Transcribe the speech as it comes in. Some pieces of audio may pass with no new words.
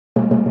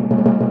Welcome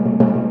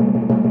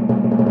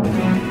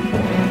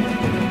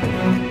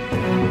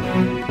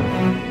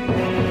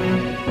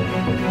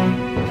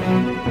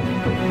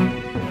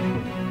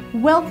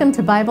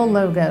to Bible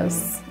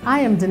Logos. I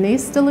am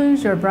Denise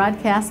DeLuge, your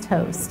broadcast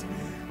host.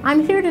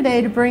 I'm here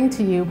today to bring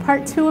to you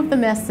part 2 of the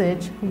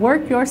message,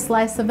 Work Your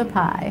Slice of the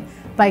Pie,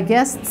 by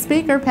guest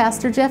speaker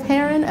Pastor Jeff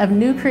Herron of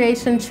New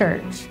Creation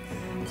Church.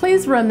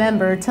 Please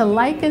remember to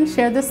like and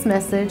share this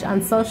message on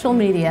social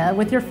media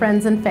with your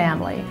friends and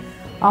family.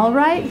 All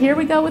right, here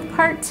we go with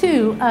part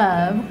 2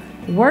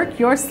 of Work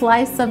Your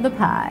Slice of the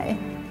Pie.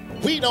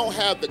 We don't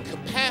have the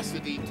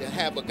capacity to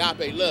have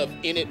agape love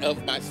in it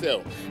of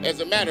myself. As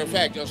a matter of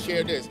fact, I'll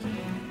share this.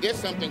 There's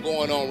something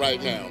going on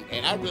right now,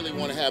 and I really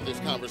want to have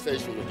this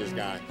conversation with this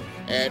guy.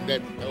 And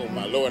that, oh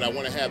my Lord, I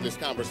want to have this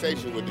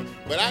conversation with him.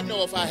 But I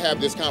know if I have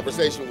this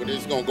conversation with him,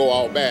 it's going to go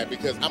all bad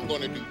because I'm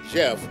going to do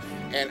Jeff,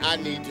 and I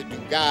need to do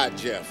God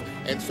Jeff.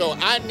 And so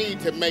I need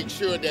to make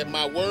sure that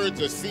my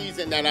words are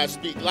seasoned, that I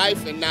speak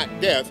life and not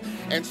death.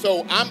 And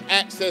so I'm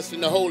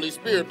accessing the Holy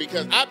Spirit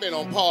because I've been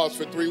on pause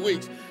for 3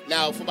 weeks.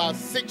 Now, for about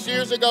 6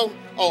 years ago,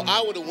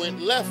 I would have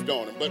went left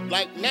on him. But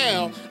like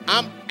now,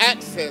 I'm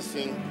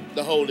accessing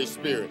the Holy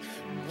Spirit.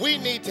 We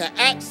need to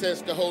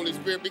access the Holy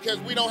Spirit because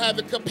we don't have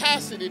the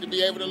capacity to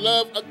be able to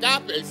love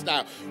agape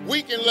style.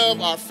 We can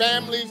love our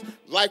families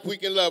like we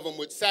can love them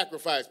with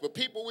sacrifice. But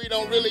people we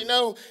don't really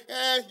know,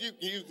 you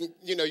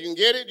can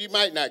get it, you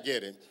might not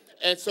get it.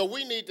 And so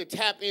we need to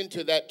tap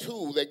into that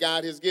tool that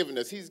God has given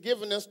us. He's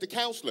given us the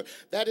counselor.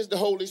 That is the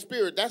Holy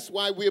Spirit. That's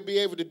why we'll be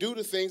able to do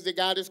the things that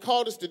God has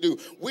called us to do.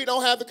 We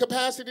don't have the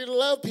capacity to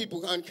love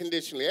people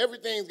unconditionally.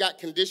 Everything's got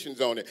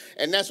conditions on it.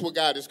 And that's what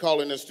God is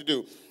calling us to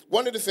do.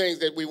 One of the things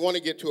that we want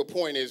to get to a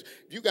point is,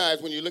 you guys,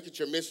 when you look at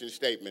your mission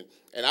statement,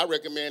 and I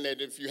recommend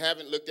that if you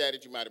haven't looked at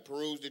it, you might have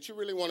perused it, you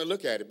really want to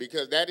look at it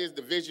because that is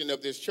the vision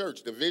of this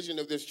church, the vision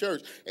of this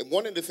church. And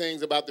one of the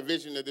things about the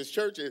vision of this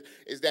church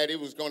is that it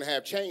was going to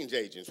have change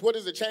agents. What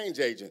is a change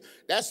agent?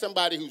 That's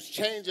somebody who's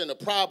changing a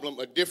problem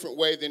a different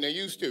way than they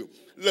used to.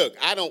 Look,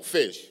 I don't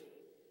fish.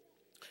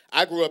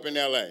 I grew up in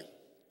L.A.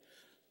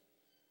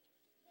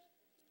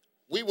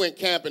 We went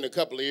camping a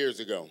couple of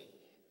years ago,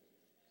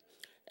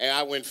 and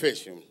I went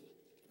fishing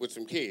with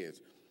some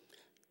kids.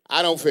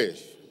 I don't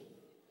fish.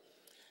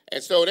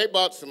 And so they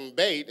bought some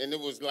bait, and it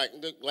was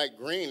looked like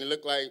green. It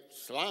looked like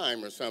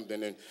slime or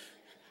something. And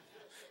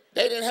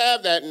they didn't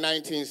have that in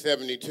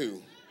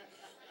 1972.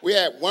 We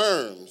had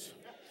worms.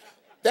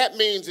 That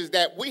means is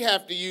that we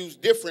have to use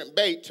different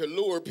bait to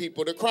lure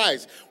people to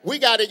Christ. We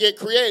got to get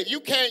creative. You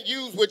can't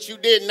use what you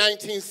did in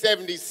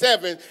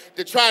 1977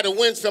 to try to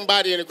win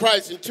somebody into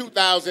Christ in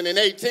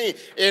 2018.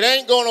 It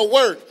ain't going to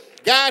work.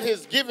 God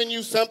has given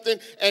you something,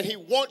 and he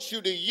wants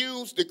you to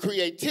use the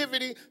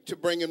creativity to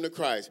bring him to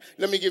Christ.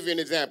 Let me give you an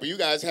example. You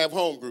guys have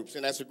home groups,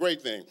 and that's a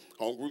great thing.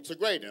 Home groups are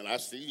great, and I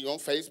see you on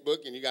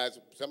Facebook, and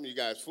some of you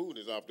guys' food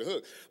is off the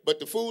hook. But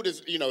the food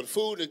is, the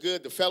food is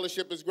good. The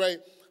fellowship is great.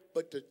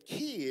 But the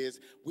key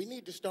is we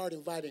need to start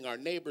inviting our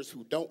neighbors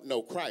who don't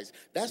know Christ.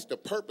 That's the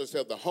purpose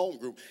of the home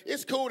group.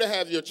 It's cool to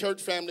have your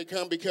church family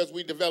come because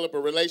we develop a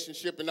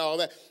relationship and all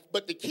that.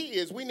 But the key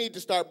is we need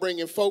to start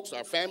bringing folks,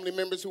 our family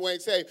members who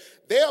ain't saved.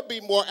 They'll be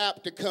more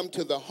apt to come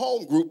to the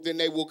home group than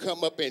they will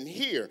come up in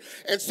here.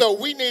 And so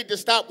we need to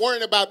stop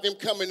worrying about them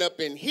coming up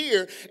in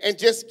here and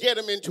just get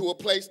them into a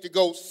place to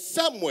go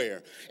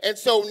somewhere. And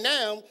so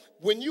now,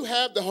 when you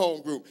have the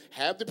home group,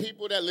 have the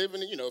people that live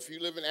in, if you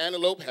live in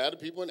Antelope, have the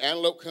people in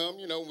Antelope come,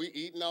 we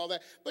eat and all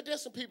that. But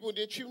there's some people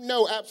that you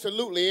know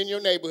absolutely in your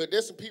neighborhood.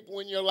 There's some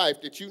people in your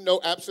life that you know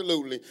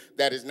absolutely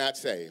that is not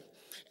saved.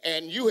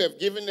 And you have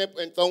given up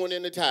and thrown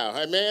in the towel.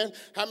 Amen?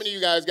 How many of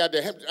you guys got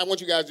that? I want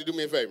you guys to do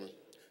me a favor.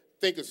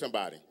 Think of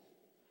somebody.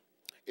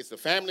 It's a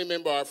family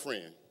member or a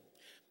friend.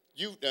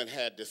 You've done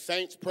had the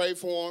saints pray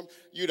for them.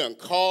 You done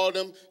called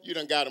them. You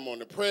done got them on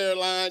the prayer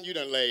line. You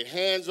done laid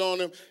hands on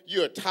them.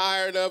 You're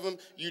tired of them.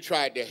 You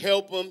tried to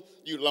help them.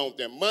 You loaned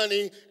them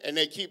money, and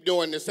they keep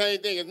doing the same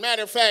thing. As a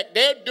matter of fact,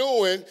 they're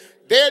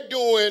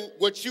doing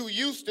what you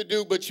used to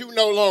do, but you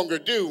no longer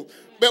do.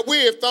 But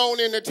we have thrown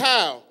in the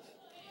towel.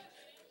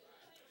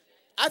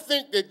 I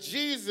think that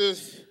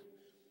Jesus,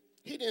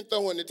 he didn't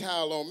throw in the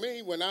towel on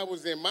me when I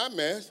was in my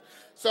mess.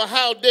 So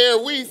how dare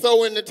we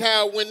throw in the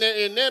towel when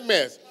they're in their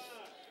mess?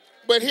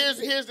 But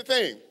here's the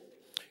thing.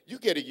 You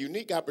get a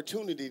unique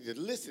opportunity to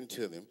listen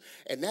to them.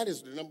 And that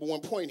is the number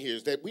one point here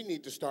is that we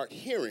need to start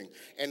hearing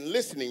and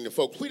listening to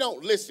folks. We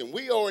don't listen.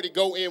 We already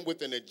go in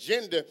with an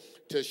agenda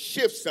to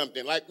shift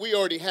something like we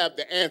already have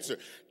the answer.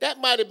 That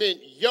might have been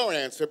your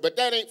answer, but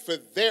that ain't for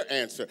their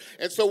answer.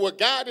 And so what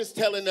God is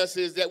telling us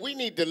is that we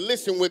need to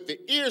listen with the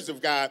ears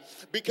of God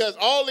because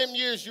all them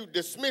years you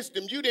dismissed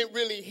them, you didn't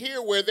really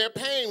hear where their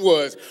pain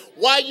was.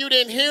 Why you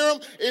didn't hear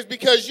them is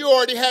because you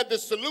already had the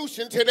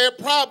solution to their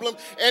problem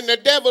and the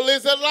devil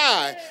is a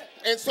lie.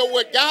 And so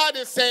what God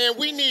is saying,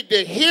 we need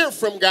to hear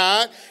from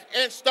God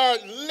and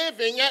start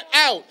living it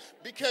out,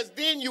 because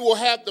then you will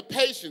have the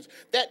patience.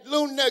 That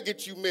little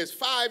nugget you missed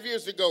 5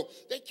 years ago,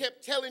 they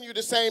kept telling you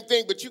the same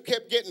thing, but you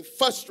kept getting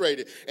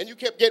frustrated, and you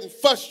kept getting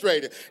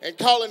frustrated and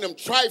calling them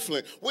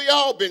trifling. We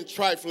all been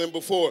trifling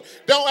before.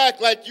 Don't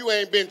act like you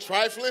ain't been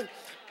trifling.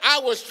 I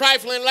was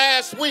trifling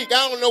last week.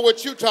 I don't know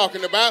what you're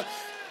talking about.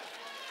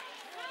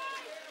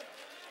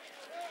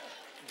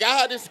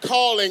 God is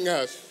calling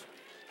us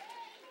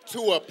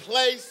to a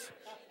place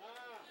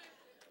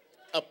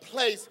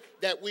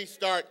that we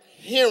start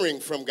hearing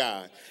from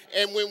God.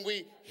 And when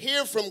we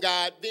hear from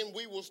God, then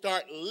we will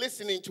start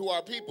listening to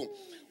our people.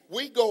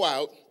 We go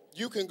out.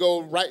 You can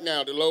go right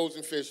now to Loaves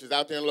and Fishes,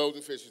 out there in Loaves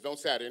and Fishes on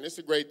Saturday, and it's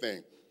a great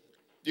thing.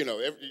 You know,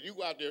 you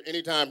go out there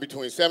anytime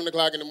between 7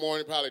 o'clock in the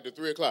morning, probably to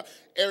 3 o'clock.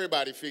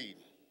 Everybody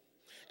feeding.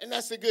 And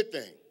that's a good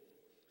thing.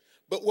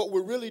 But what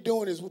we're really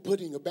doing is we're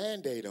putting a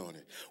Band-Aid on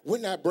it. We're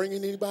not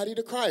bringing anybody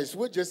to Christ.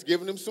 We're just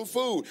giving them some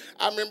food.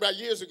 I remember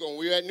years ago when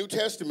we were at New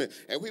Testament,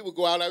 and we would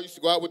go out. I used to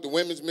go out with the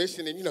women's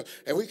mission, and,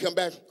 and we come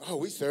back, oh,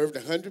 we served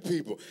 100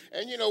 people.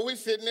 And, we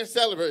sitting there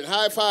celebrating,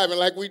 high-fiving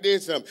like we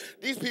did something.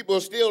 These people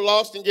are still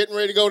lost and getting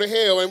ready to go to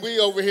hell, and we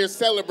over here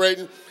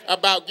celebrating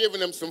about giving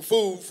them some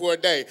food for a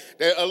day,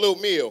 a little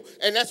meal.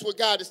 And that's what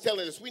God is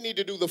telling us. We need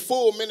to do the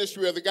full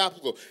ministry of the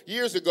gospel.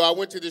 Years ago, I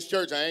went to this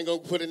church. I ain't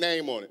going to put a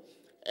name on it.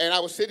 And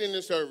I was sitting in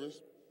the service,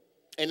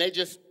 and they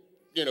just,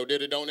 did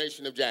a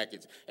donation of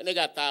jackets. And they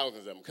got thousands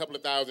of them, a couple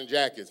of thousand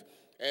jackets.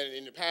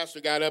 And the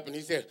pastor got up and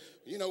he said,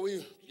 we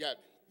got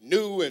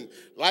new and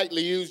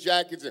lightly used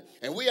jackets,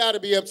 and we ought to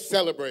be up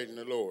celebrating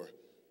the Lord.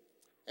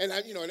 And,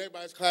 and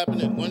everybody's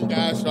clapping, and one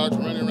guy starts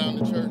running around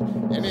the church.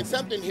 And then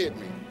something hit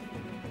me,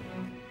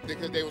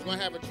 because they was going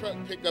to have a truck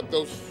pick up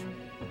those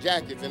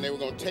jackets, and they were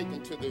going to take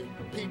them to the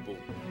people.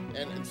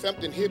 And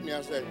something hit me.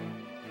 I said,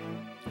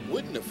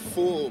 wouldn't the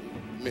full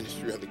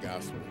ministry of the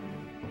gospel,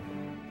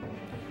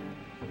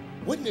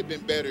 wouldn't it have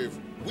been better if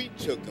we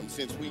took them,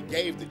 since we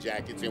gave the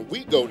jackets, and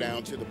we go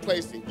down to the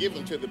place and give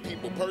them to the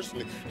people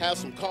personally, have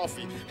some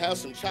coffee, have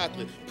some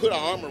chocolate, put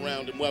our arm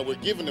around them while we're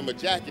giving them a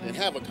jacket and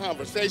have a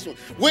conversation?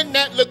 Wouldn't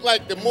that look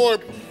like the more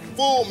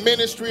full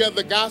ministry of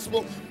the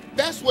gospel?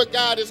 That's what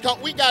God is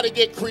calling. We got to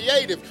get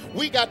creative.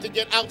 We got to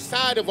get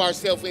outside of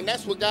ourselves, and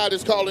that's what God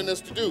is calling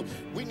us to do.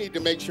 We need to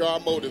make sure our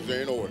motives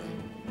are in order.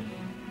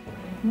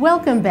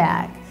 Welcome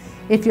back.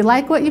 If you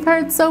like what you've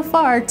heard so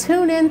far,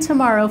 tune in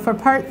tomorrow for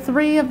part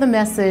 3 of the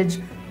message,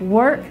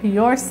 Work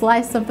Your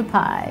Slice of the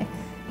Pie.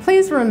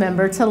 Please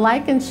remember to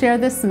like and share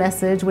this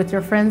message with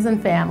your friends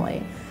and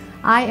family.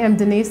 I am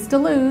Denise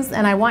DeLuz,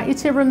 and I want you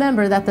to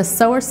remember that the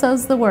sower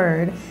sows the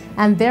word,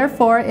 and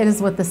therefore it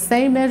is with the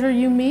same measure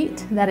you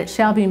meet that it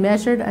shall be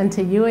measured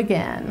unto you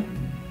again.